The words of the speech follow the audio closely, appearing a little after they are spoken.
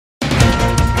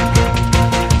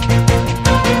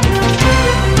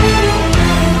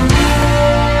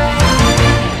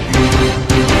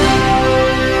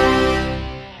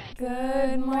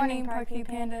Parkview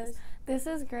Pandas. This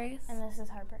is Grace. And this is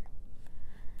Harper.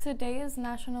 Today is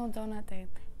National Donut Day,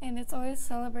 and it's always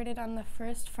celebrated on the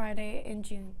first Friday in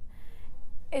June.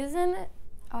 Isn't it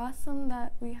awesome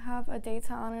that we have a day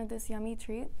to honor this yummy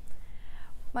treat?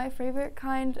 My favorite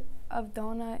kind of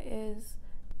donut is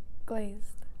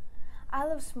glazed. I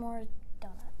love s'mores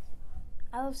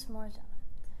donuts.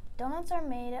 Donuts are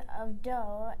made of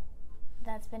dough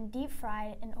that's been deep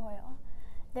fried in oil.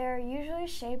 They're usually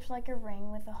shaped like a ring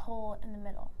with a hole in the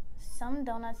middle. Some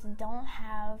donuts don't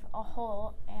have a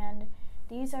hole, and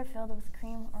these are filled with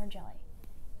cream or jelly.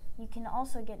 You can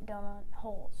also get donut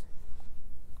holes.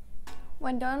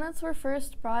 When donuts were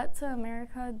first brought to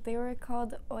America, they were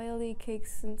called oily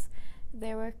cakes since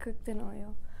they were cooked in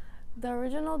oil. The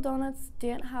original donuts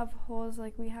didn't have holes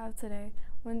like we have today.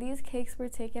 When these cakes were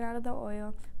taken out of the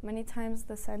oil, many times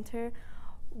the center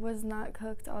was not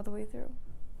cooked all the way through.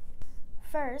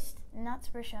 First,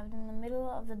 nuts were shoved in the middle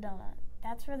of the donut.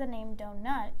 That's where the name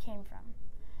donut came from,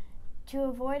 to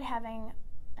avoid having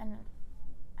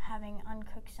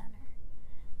uncooked center.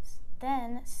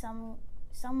 Then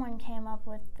someone came up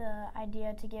with the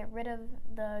idea to get rid of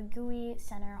the gooey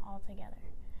center altogether.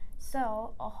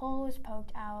 So a hole was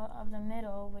poked out of the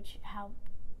middle, which helped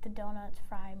the donuts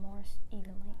fry more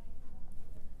evenly.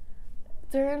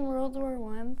 During World War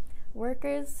I,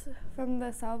 workers from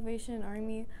the Salvation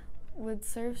Army would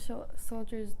serve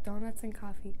soldiers donuts and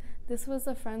coffee. This was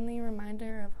a friendly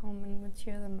reminder of home and would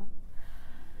cheer them up.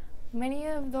 Many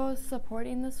of those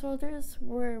supporting the soldiers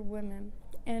were women,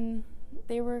 and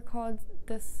they were called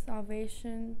the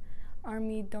Salvation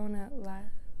Army Donut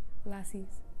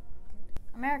Lassies.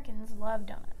 Americans love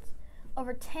donuts.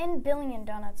 Over 10 billion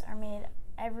donuts are made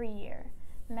every year.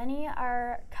 Many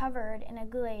are covered in a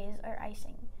glaze or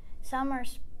icing. Some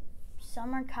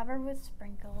are covered with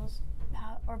sprinkles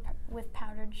or with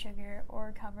powdered sugar,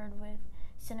 or covered with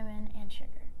cinnamon and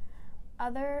sugar.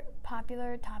 Other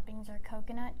popular toppings are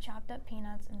coconut, chopped up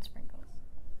peanuts, and sprinkles.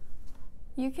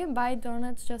 You can buy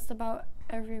donuts just about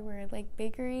everywhere, like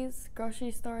bakeries,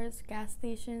 grocery stores, gas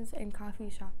stations, and coffee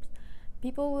shops.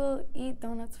 People will eat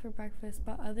donuts for breakfast,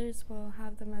 but others will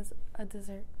have them as a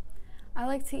dessert. I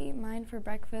like to eat mine for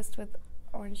breakfast with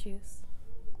orange juice.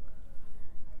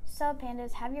 So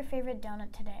Pandas, have your favorite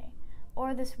donut today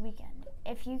or this weekend,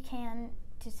 if you can,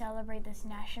 to celebrate this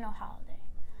national holiday.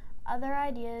 Other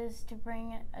ideas: to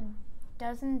bring a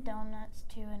dozen donuts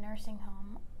to a nursing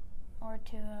home, or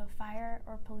to a fire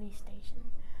or police station,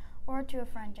 or to a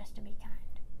friend, just to be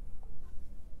kind.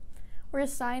 We're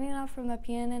signing off from the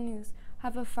PNN News.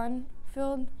 Have a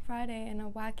fun-filled Friday and a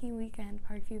wacky weekend,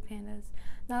 Parkview Pandas.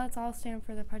 Now let's all stand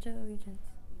for the Pledge of Allegiance.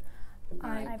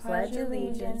 I pledge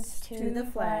allegiance to the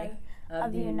flag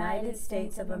of the United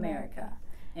States of America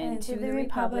and to the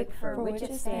republic for which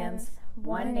it stands,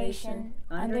 one nation,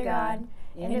 under God,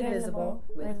 indivisible,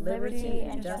 with liberty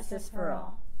and justice for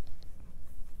all.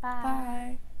 Bye.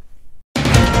 Bye.